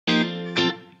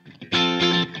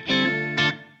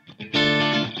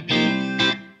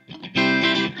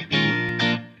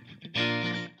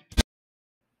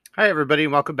Hi everybody,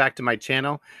 and welcome back to my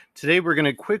channel. Today we're going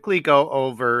to quickly go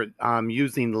over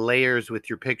using layers with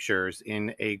your pictures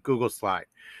in a Google Slide.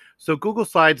 So Google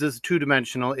Slides is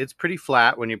two-dimensional. It's pretty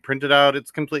flat. When you print it out,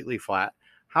 it's completely flat.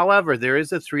 However, there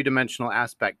is a three-dimensional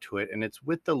aspect to it, and it's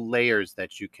with the layers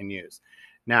that you can use.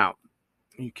 Now,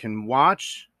 you can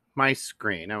watch my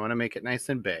screen. I want to make it nice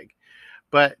and big.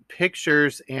 But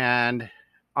pictures and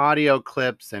audio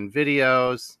clips and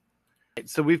videos.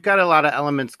 So we've got a lot of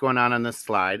elements going on this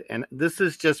slide, and this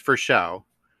is just for show.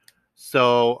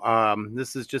 So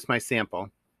this is just my sample.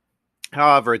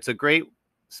 However, it's a great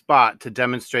spot to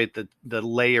demonstrate the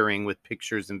layering with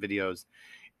pictures and videos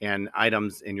and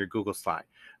items in your Google Slide.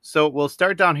 So we'll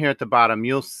start down here at the bottom.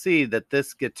 You'll see that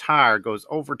this guitar goes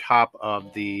over top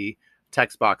of the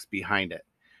text box behind it.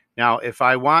 Now, if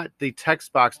I want the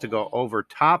text box to go over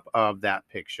top of that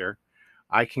picture,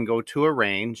 I can go to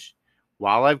Arrange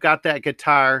while I've got that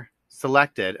guitar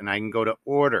selected, and I can go to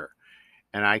Order,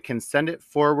 and I can send it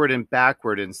forward and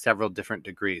backward in several different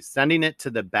degrees. Sending it to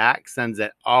the back sends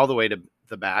it all the way to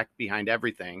the back behind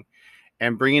everything,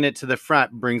 and bringing it to the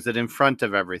front brings it in front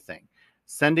of everything.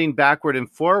 Sending backward and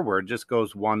forward just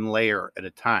goes one layer at a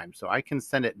time. So I can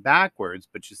send it backwards,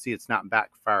 but you see it's not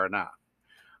back far enough.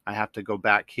 I have to go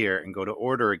back here and go to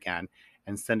Order again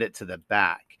and send it to the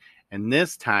back. And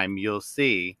this time you'll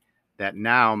see that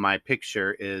now my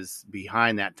picture is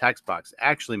behind that text box. It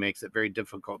actually makes it very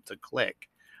difficult to click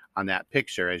on that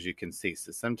picture, as you can see.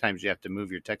 So sometimes you have to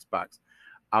move your text box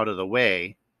out of the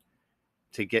way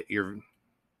to get your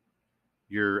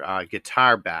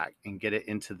guitar back and get it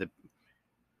into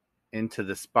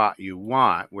the spot you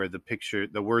want, where the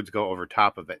words go over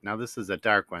top of it. Now this is a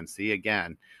dark one. See,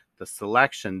 again, the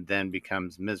selection then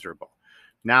becomes miserable.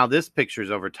 Now this picture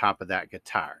is over top of that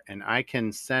guitar, and I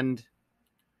can send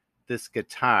this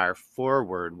guitar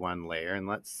forward one layer, and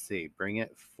let's see, bring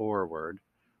it forward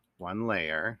one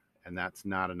layer, and that's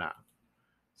not enough.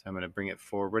 So I'm going to bring it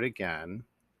forward again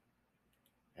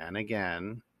and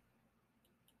again,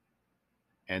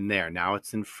 and there. Now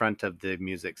it's in front of the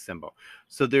music symbol.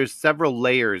 So there's several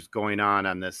layers going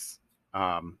on this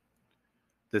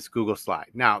this Google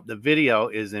Slide. Now the video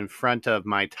is in front of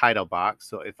my title box,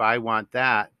 so if I want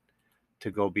that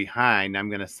to go behind, I'm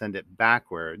going to send it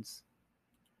backwards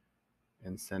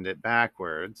and send it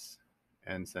backwards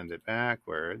and send it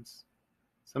backwards.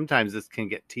 Sometimes this can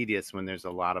get tedious when there's a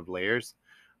lot of layers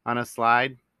on a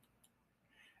slide.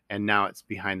 And now it's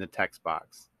behind the text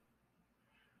box.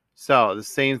 So the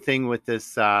same thing with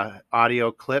this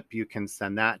audio clip. You can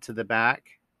send that to the back.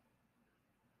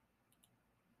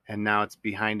 And now it's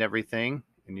behind everything.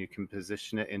 And you can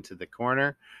position it into the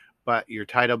corner. But your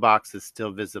title box is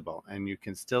still visible. And you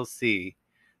can still see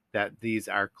that these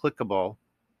are clickable.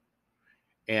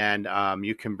 And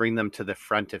you can bring them to the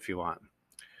front if you want.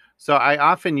 So I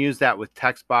often use that with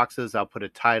text boxes. I'll put a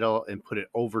title and put it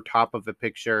over top of a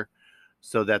picture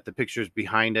so that the picture is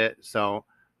behind it. So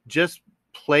just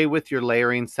play with your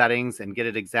layering settings and get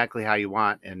it exactly how you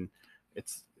want. And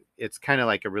it's kind of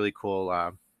like a really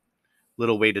cool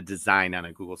little way to design on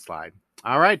a Google Slide.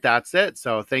 All right, that's it.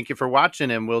 So thank you for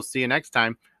watching, and we'll see you next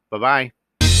time. Bye-bye.